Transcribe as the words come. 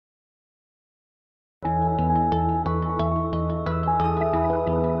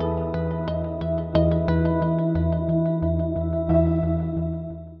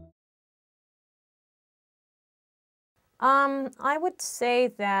I would say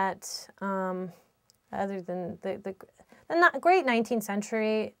that other than the great 19th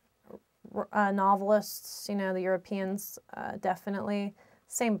century novelists, you know, the Europeans, definitely,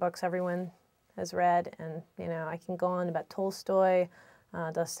 same books everyone has read, and, you know, I can go on about Tolstoy,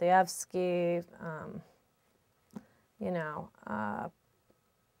 Dostoevsky, you know,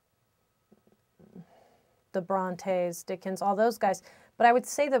 the Brontes, Dickens, all those guys. But I would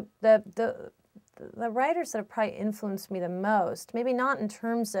say the writers that have probably influenced me the most, maybe not in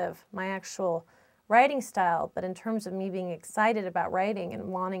terms of my actual writing style, but in terms of me being excited about writing and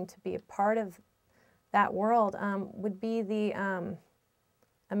wanting to be a part of that world, would be the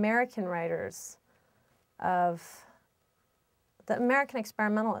American writers of the American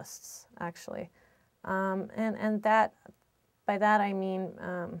experimentalists, actually. And that, by that I mean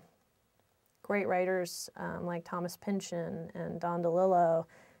great writers like Thomas Pynchon and Don DeLillo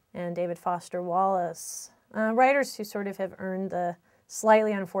and David Foster Wallace, writers who sort of have earned the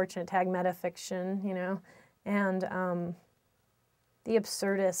slightly unfortunate tag metafiction, you know, and the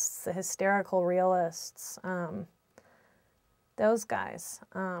absurdists, the hysterical realists, those guys.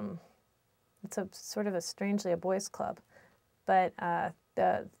 It's a sort of strangely a boys' club, but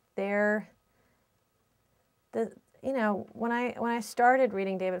you know, when I started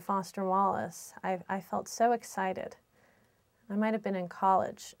reading David Foster Wallace, I felt so excited. I might have been in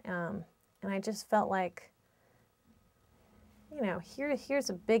college, and I just felt like, you know, here's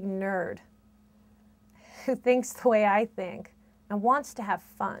a big nerd who thinks the way I think and wants to have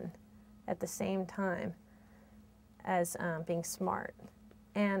fun at the same time as being smart.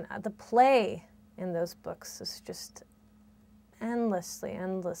 And the play in those books is just endlessly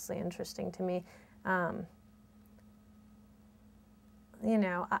interesting to me. You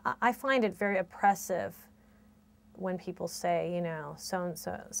know, I find it very oppressive when people say, you know,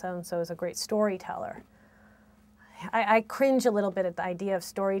 so-and-so is a great storyteller. I cringe a little bit at the idea of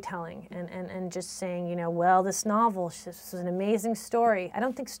storytelling and just saying, you know, well, this novel is an amazing story. I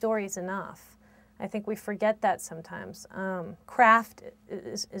don't think story is enough. I think we forget that sometimes. Craft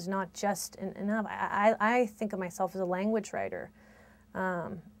is not just enough. I think of myself as a language writer.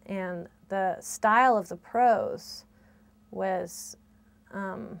 And the style of the prose was,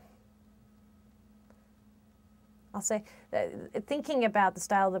 I'll say, thinking about the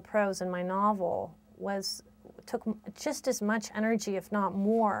style of the prose in my novel took just as much energy, if not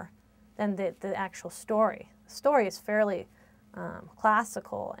more, than the actual story. The story is fairly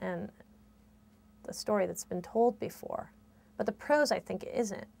classical and the story that's been told before. But the prose, I think,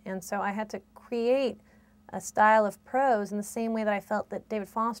 isn't. And so I had to create a style of prose in the same way that I felt that David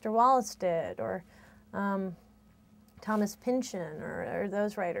Foster Wallace did, or Thomas Pynchon, or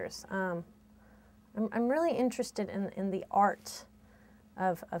those writers. I'm really interested in the art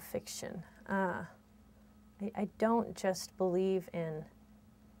of fiction. I don't just believe in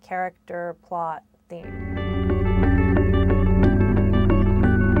character, plot, theme.